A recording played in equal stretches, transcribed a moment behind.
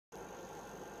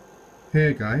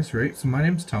Hey guys, right, so my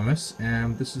name's Thomas,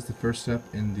 and this is the first step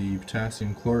in the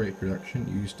potassium chlorate production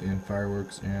used in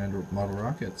fireworks and model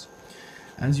rockets.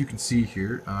 As you can see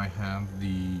here, I have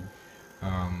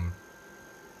um,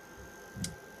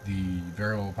 the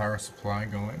variable power supply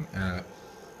going at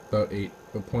about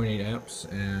 0.8 amps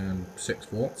and 6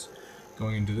 volts,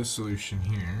 going into this solution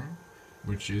here,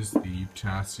 which is the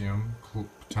potassium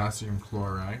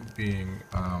chloride being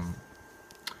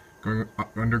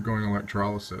undergoing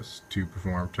electrolysis to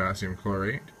perform potassium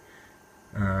chlorate.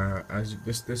 As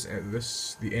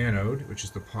the anode, which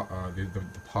is the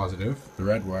positive, the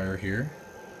red wire here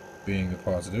being the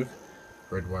positive,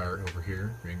 red wire over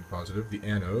here being the positive. The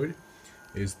anode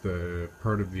is the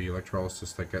part of the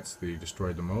electrolysis that gets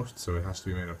destroyed the most, so it has to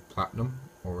be made of platinum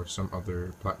or some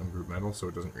other platinum group metal so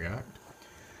it doesn't react.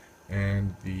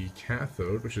 And the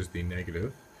cathode, which is the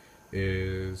negative,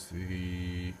 is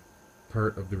the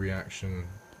part of the reaction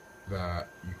that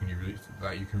you can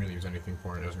really use anything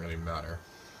for, and it doesn't really matter.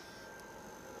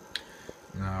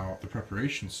 Now, the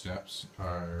preparation steps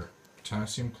are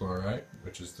potassium chloride,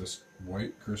 which is this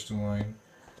white crystalline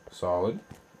solid.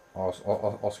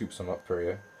 I'll scoop some up for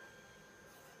you,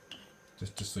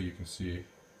 just so you can see.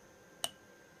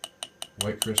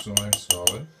 White crystalline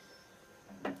solid,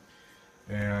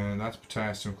 and that's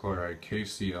potassium chloride,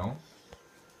 KCl.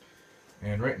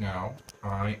 And right now,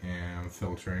 I am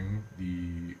filtering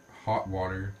the hot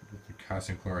water with the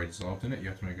potassium chloride dissolved in it. You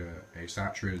have to make a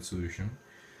saturated solution,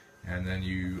 and then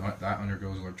that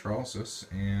undergoes electrolysis,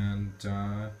 and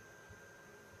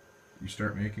you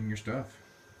start making your stuff.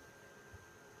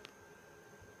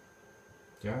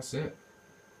 Yeah, that's it.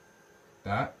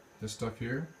 This stuff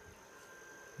here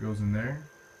goes in there,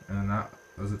 and then that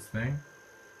does its thing.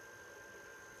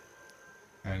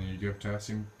 And you get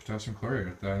potassium chloride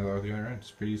at the other end. It's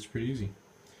pretty easy.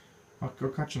 I'll go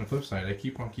catch you on the flip side. I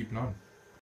keep on keeping on.